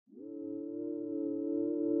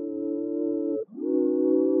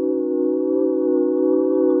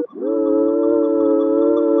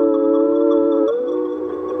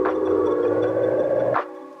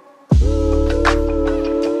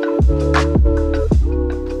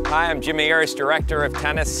Hi, I'm Arias, Director of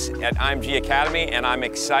Tennis at IMG Academy, and I'm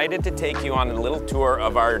excited to take you on a little tour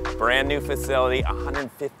of our brand new facility,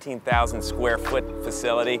 115,000 square foot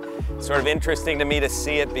facility. Sort of interesting to me to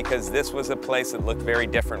see it because this was a place that looked very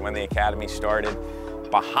different when the Academy started.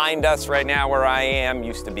 Behind us right now where I am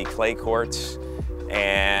used to be clay courts,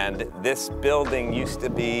 and this building used to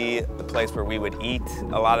be the place where we would eat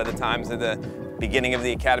a lot of the times at the beginning of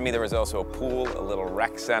the Academy. There was also a pool, a little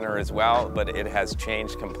rec center as well, but it has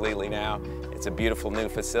changed completely now. It's a beautiful new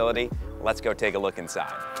facility. Let's go take a look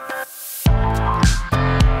inside.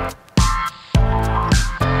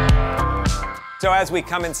 So as we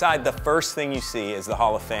come inside, the first thing you see is the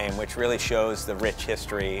Hall of Fame, which really shows the rich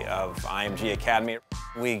history of IMG Academy.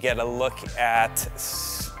 We get a look at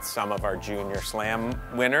some of our Junior Slam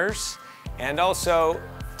winners and also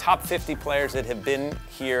top 50 players that have been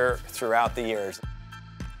here throughout the years.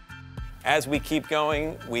 As we keep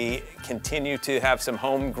going, we continue to have some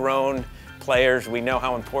homegrown players. We know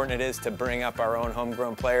how important it is to bring up our own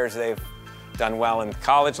homegrown players. They've done well in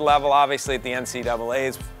college level, obviously at the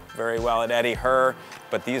NCAAs, very well at Eddie Herr,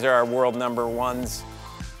 but these are our world number ones.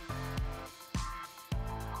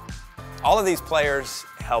 All of these players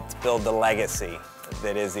helped build the legacy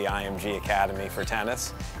that is the IMG Academy for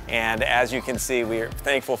tennis. And as you can see, we are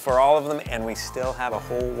thankful for all of them, and we still have a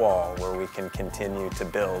whole wall where we can continue to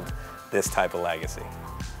build this type of legacy.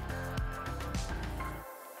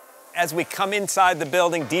 As we come inside the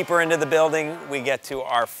building, deeper into the building, we get to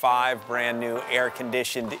our 5 brand new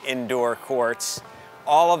air-conditioned indoor courts.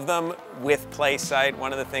 All of them with play site.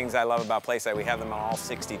 One of the things I love about play site, we have them on all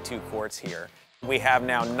 62 courts here. We have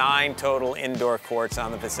now 9 total indoor courts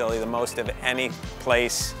on the facility, the most of any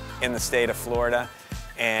place in the state of Florida.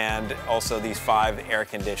 And also these 5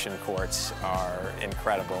 air-conditioned courts are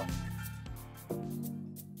incredible.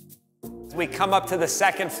 As we come up to the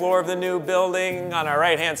second floor of the new building, on our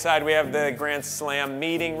right-hand side we have the Grand Slam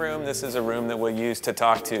meeting room. This is a room that we'll use to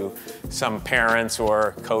talk to some parents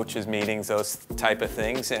or coaches meetings, those type of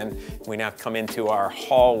things. And we now come into our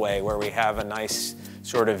hallway where we have a nice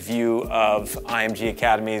sort of view of IMG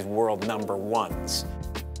Academy's world number ones.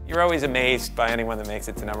 You're always amazed by anyone that makes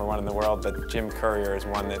it to number 1 in the world, but Jim Courier is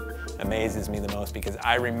one that amazes me the most because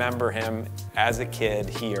I remember him as a kid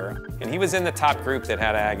here, and he was in the top group that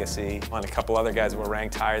had Agassi, and a couple other guys that were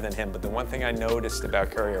ranked higher than him, but the one thing I noticed about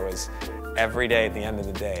Courier was every day at the end of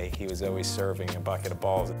the day, he was always serving a bucket of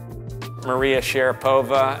balls. Maria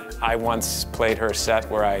Sharapova, I once played her set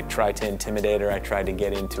where I tried to intimidate her, I tried to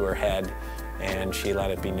get into her head, and she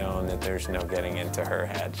let it be known that there's no getting into her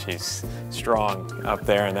head. She's strong up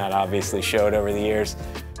there, and that obviously showed over the years.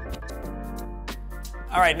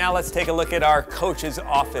 All right, now let's take a look at our coach's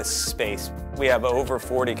office space. We have over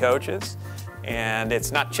 40 coaches, and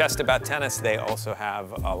it's not just about tennis. They also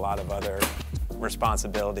have a lot of other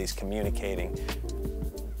responsibilities, communicating,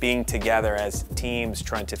 being together as teams,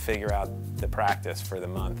 trying to figure out the practice for the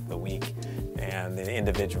month, the week, and the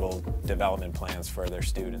individual development plans for their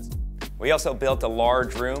students. We also built a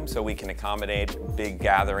large room so we can accommodate big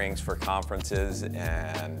gatherings for conferences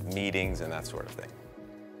and meetings and that sort of thing.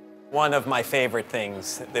 One of my favorite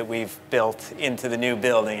things that we've built into the new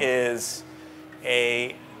building is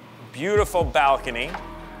a beautiful balcony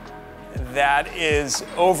that is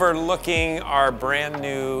overlooking our brand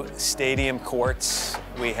new stadium courts.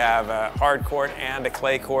 We have a hard court and a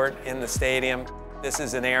clay court in the stadium. This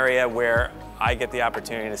is an area where I get the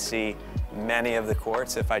opportunity to see many of the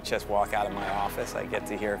courts. If I just walk out of my office, I get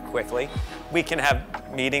to hear quickly. We can have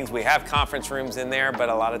meetings, we have conference rooms in there, but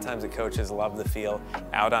a lot of times the coaches love the feel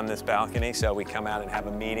out on this balcony, so we come out and have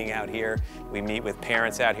a meeting out here. We meet with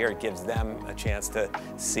parents out here. It gives them a chance to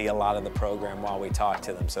see a lot of the program while we talk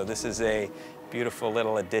to them. So this is a beautiful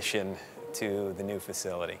little addition to the new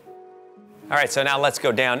facility. All right, so now let's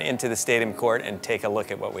go down into the stadium court and take a look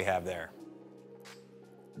at what we have there.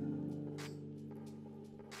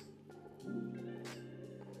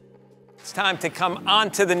 It's time to come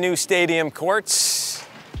onto the new stadium courts,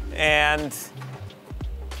 and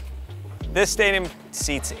this stadium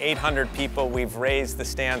seats 800 people. We've raised the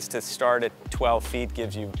stands to start at 12 feet,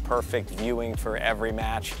 gives you perfect viewing for every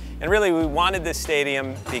match. And really, we wanted this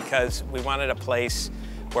stadium because we wanted a place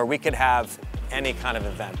where we could have any kind of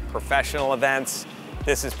event. Professional events,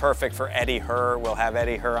 this is perfect for Eddie Herr. We'll have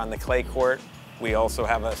Eddie Herr on the clay court. We also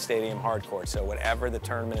have a stadium hard court, so whatever the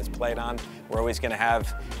tournament is played on, we're always going to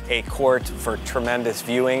have a court for tremendous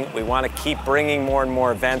viewing. We want to keep bringing more and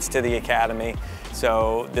more events to the Academy,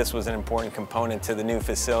 so this was an important component to the new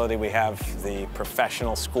facility. We have the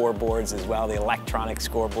professional scoreboards as well, the electronic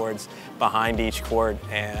scoreboards behind each court,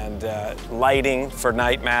 and lighting for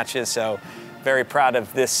night matches, so very proud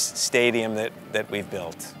of this stadium that we've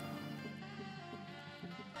built.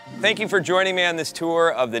 Thank you for joining me on this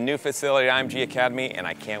tour of the new facility at IMG Academy, and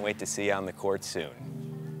I can't wait to see you on the court soon.